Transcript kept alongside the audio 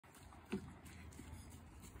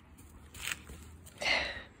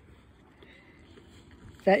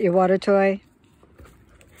Is that your water toy?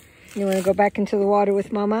 You want to go back into the water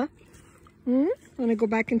with Mama? Want to go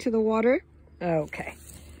back into the water? Okay.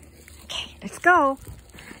 Okay, let's go.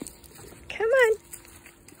 Come on.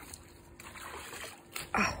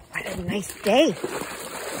 Oh, what a nice day.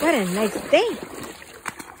 What a nice day.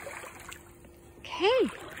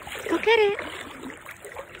 Okay, let's go get it.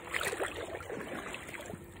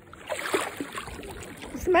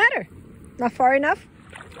 What's the matter? Not far enough?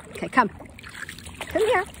 Okay, come. Come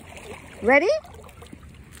here. Ready?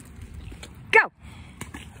 Go.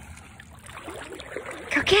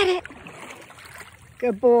 Go get it.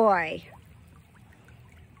 Good boy.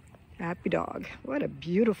 Happy dog. What a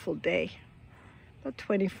beautiful day. About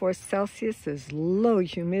 24 Celsius. There's low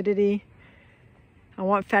humidity. I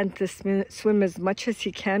want Fan to swim as much as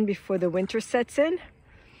he can before the winter sets in.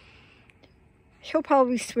 He'll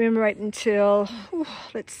probably swim right until,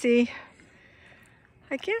 let's see,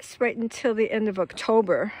 I guess right until the end of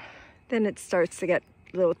October. Then it starts to get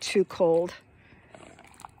a little too cold.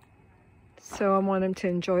 So I want him to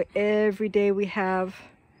enjoy every day we have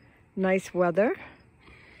nice weather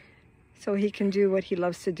so he can do what he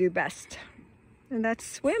loves to do best. And that's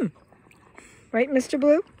swim. Right, Mr.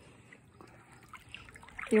 Blue?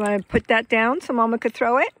 You want to put that down so Mama could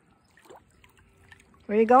throw it?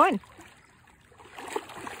 Where are you going?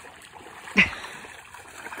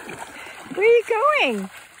 Where are you going?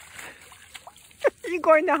 Are you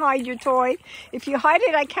going to hide your toy? If you hide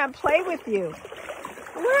it, I can't play with you.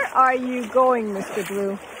 Where are you going, Mr.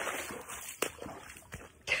 Blue?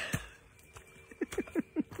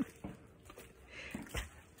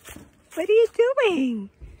 What are you doing?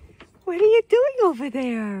 What are you doing over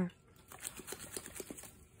there?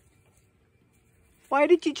 Why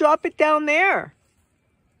did you drop it down there?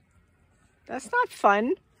 That's not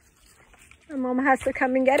fun. And Mama has to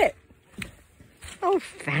come and get it. Oh,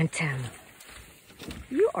 Phantom.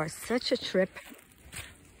 You are such a trip.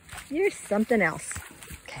 You're something else.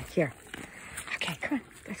 Okay, here. Okay, come on.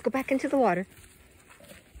 Let's go back into the water.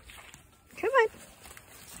 Come on.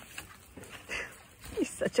 You're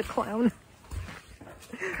such a clown.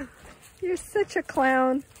 You're such a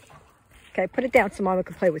clown. Okay, put it down so Mama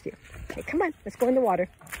can play with you. Okay, come on. Let's go in the water.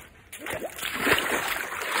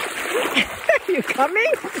 Are you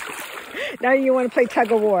coming? Now you want to play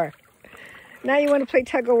tug of war. Now you want to play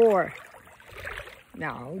tug of war.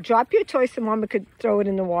 No, drop your toy so Mama could throw it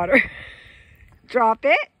in the water. Drop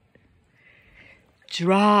it.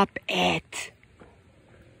 Drop it.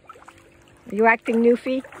 Are you acting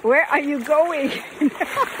Newfie? Where are you going? No.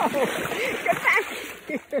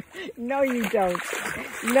 Get back here. No, you don't.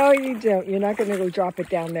 No, you don't. You're not going to go drop it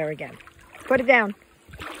down there again. Put it down.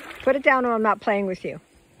 Put it down or I'm not playing with you.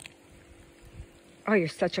 Oh, you're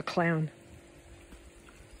such a clown.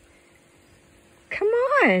 Come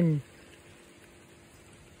on.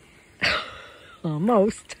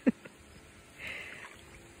 Almost.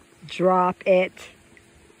 Drop it.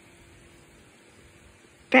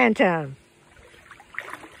 Phantom.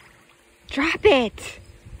 Drop it.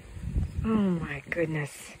 Oh my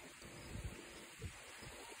goodness.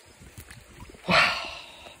 Wow.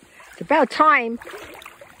 It's about time.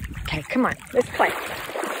 Okay, come on. Let's play.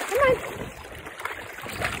 Come on.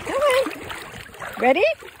 Come on. Ready?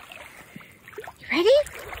 Ready?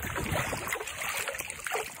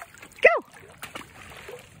 Go.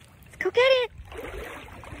 Let's go get it.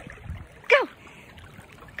 Go.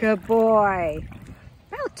 Good boy.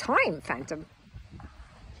 About time, Phantom.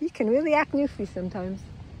 He can really act Newfie sometimes.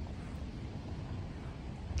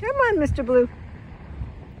 Come on, Mr. Blue.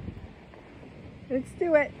 Let's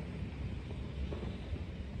do it.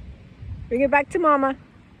 Bring it back to Mama.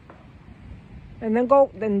 And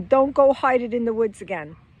then don't go hide it in the woods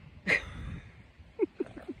again.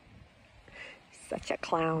 Such a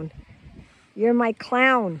clown. You're my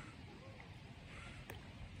clown.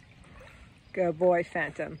 Good boy,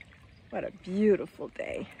 Phantom. What a beautiful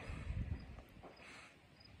day.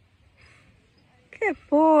 Good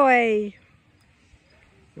boy.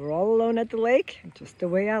 We're all alone at the lake, just the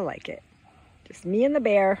way I like it. Just me and the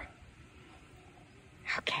bear.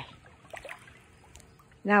 Okay.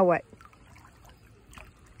 Now what?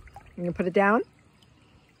 You gonna put it down?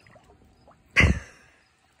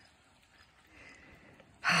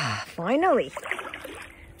 Finally.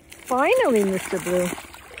 Finally, Mr. Blue.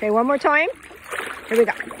 Okay, one more time. Here we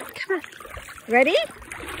go. Come on. Ready?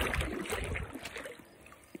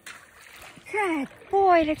 Good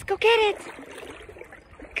boy. Let's go get it.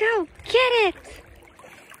 Go get it.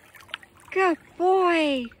 Good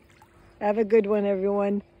boy. Have a good one,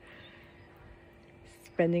 everyone.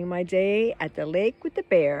 Spending my day at the lake with the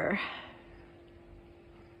bear.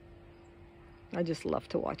 I just love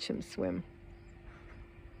to watch him swim.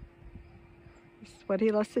 This is what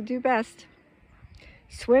he loves to do best.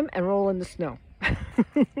 Swim and roll in the snow.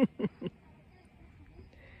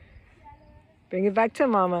 Bring it back to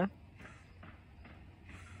Mama.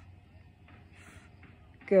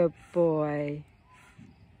 Good boy.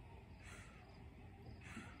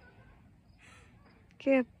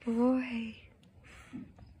 Good boy.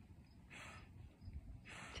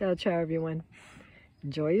 Ciao, ciao, everyone.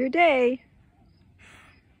 Enjoy your day.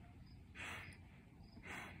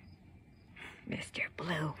 Mr.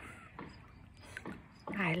 Blue.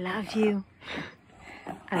 I love you.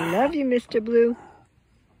 I love you, Mr. Blue.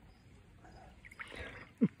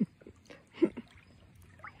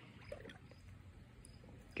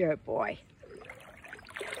 Good boy.